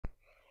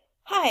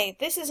Hi,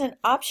 this is an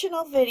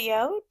optional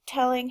video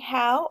telling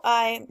how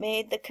I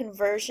made the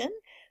conversion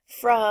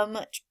from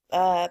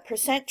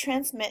percent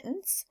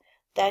transmittance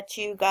that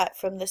you got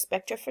from the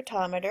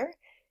spectrophotometer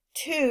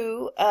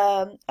to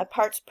a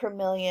parts per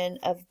million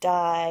of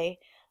dye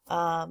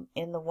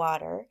in the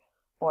water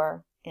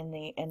or in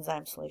the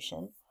enzyme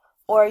solution,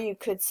 or you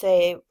could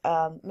say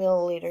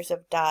milliliters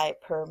of dye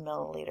per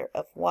milliliter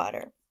of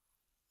water.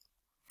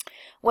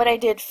 What I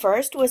did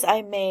first was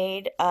I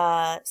made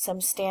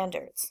some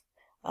standards.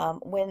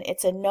 When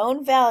it's a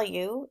known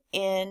value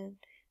in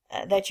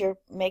that you're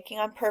making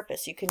on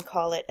purpose, you can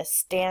call it a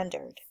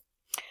standard.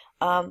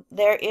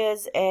 There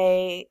is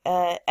a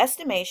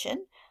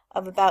estimation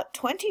of about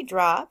 20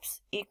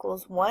 drops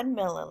equals 1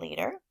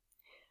 milliliter,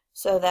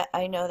 so that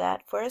I know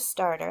that for a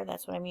starter.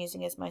 That's what I'm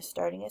using as my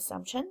starting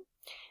assumption.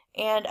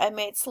 And I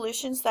made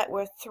solutions that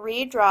were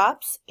 3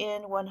 drops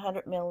in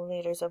 100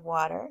 milliliters of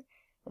water,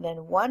 and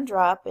then 1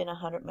 drop in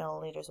 100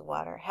 milliliters of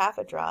water, half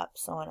a drop,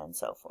 so on and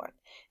so forth.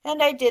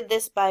 And I did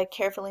this by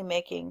carefully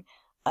making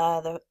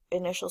the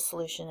initial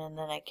solution, and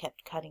then I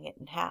kept cutting it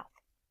in half.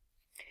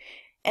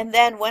 And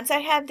then once I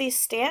had these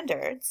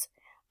standards,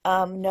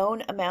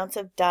 known amounts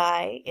of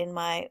dye in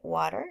my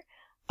water,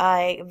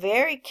 I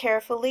very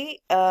carefully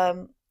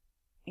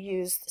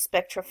used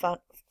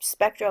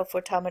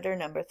spectrophotometer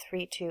number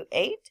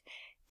 328,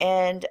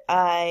 and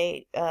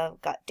I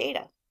got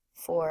data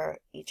for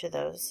each of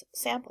those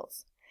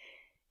samples.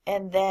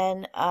 And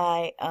then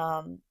I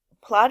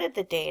plotted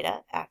the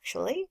data,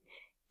 actually,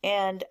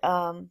 and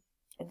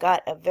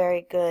got a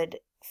very good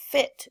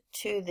fit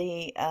to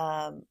the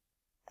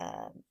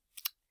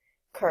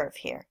curve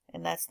here,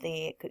 and that's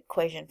the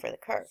equation for the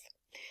curve.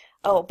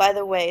 Oh, by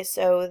the way,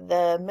 so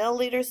the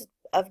milliliters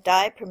of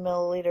dye per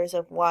milliliters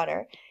of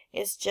water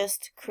is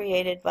just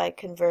created by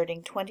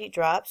converting 20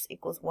 drops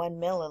equals 1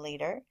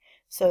 milliliter.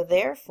 So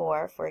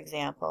therefore, for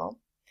example,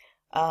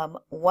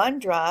 1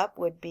 drop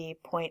would be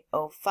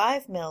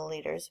 0.05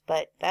 milliliters,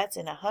 but that's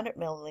in 100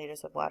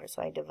 milliliters of water,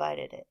 so I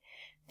divided it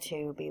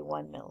to be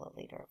 1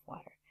 milliliter of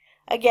water.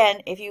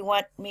 Again, if you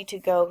want me to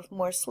go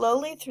more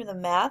slowly through the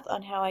math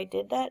on how I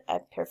did that,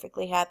 I'm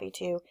perfectly happy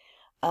to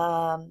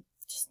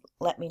just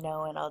let me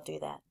know and I'll do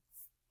that.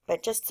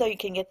 But just so you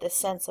can get the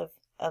sense of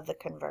the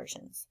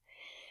conversions.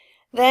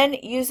 Then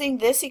using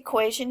this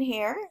equation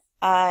here,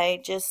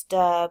 I just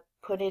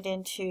put it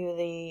into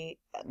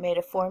made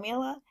a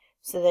formula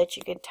so that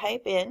you could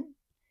type in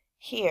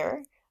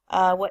here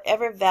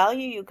whatever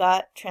value you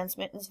got,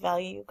 transmittance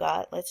value you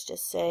got, let's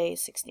just say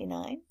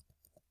 69.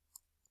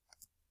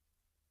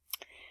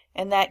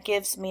 And that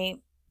gives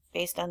me,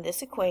 based on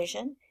this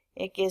equation,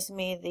 it gives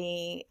me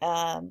the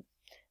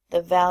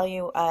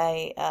value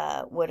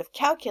I would have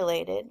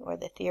calculated, or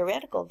the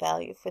theoretical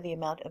value for the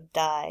amount of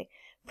dye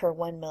per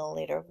 1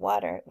 milliliter of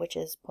water, which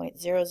is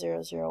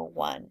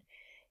 0.0001.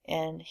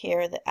 And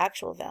here the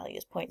actual value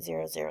is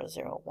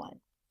 0.0001.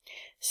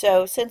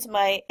 So since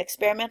my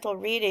experimental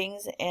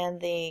readings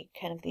and the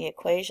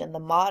equation, the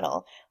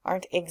model,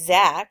 aren't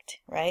exact,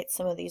 right?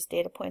 Some of these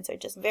data points are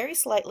just very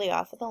slightly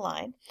off of the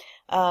line.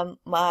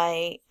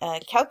 My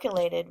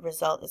calculated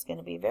result is going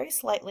to be very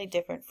slightly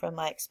different from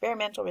my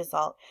experimental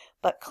result,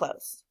 but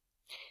close.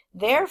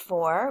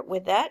 Therefore,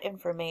 with that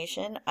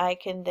information, I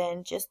can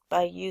then, just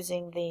by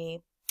using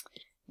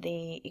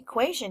the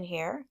equation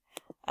here,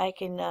 I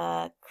can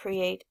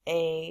create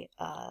a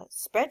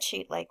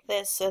spreadsheet like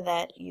this so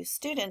that you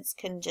students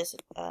can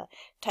just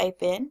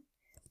type in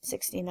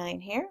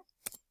 69 here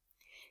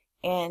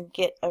and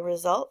get a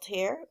result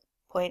here,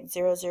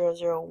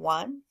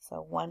 0.0001,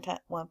 so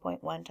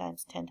 1.1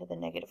 times 10 to the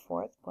negative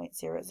fourth,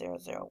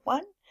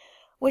 0.0001,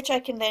 which I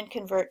can then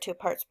convert to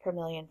parts per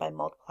million by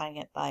multiplying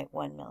it by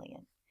 1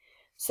 million.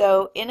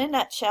 So in a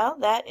nutshell,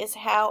 that is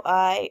how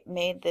I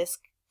made this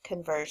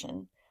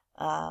conversion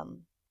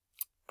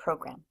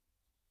program.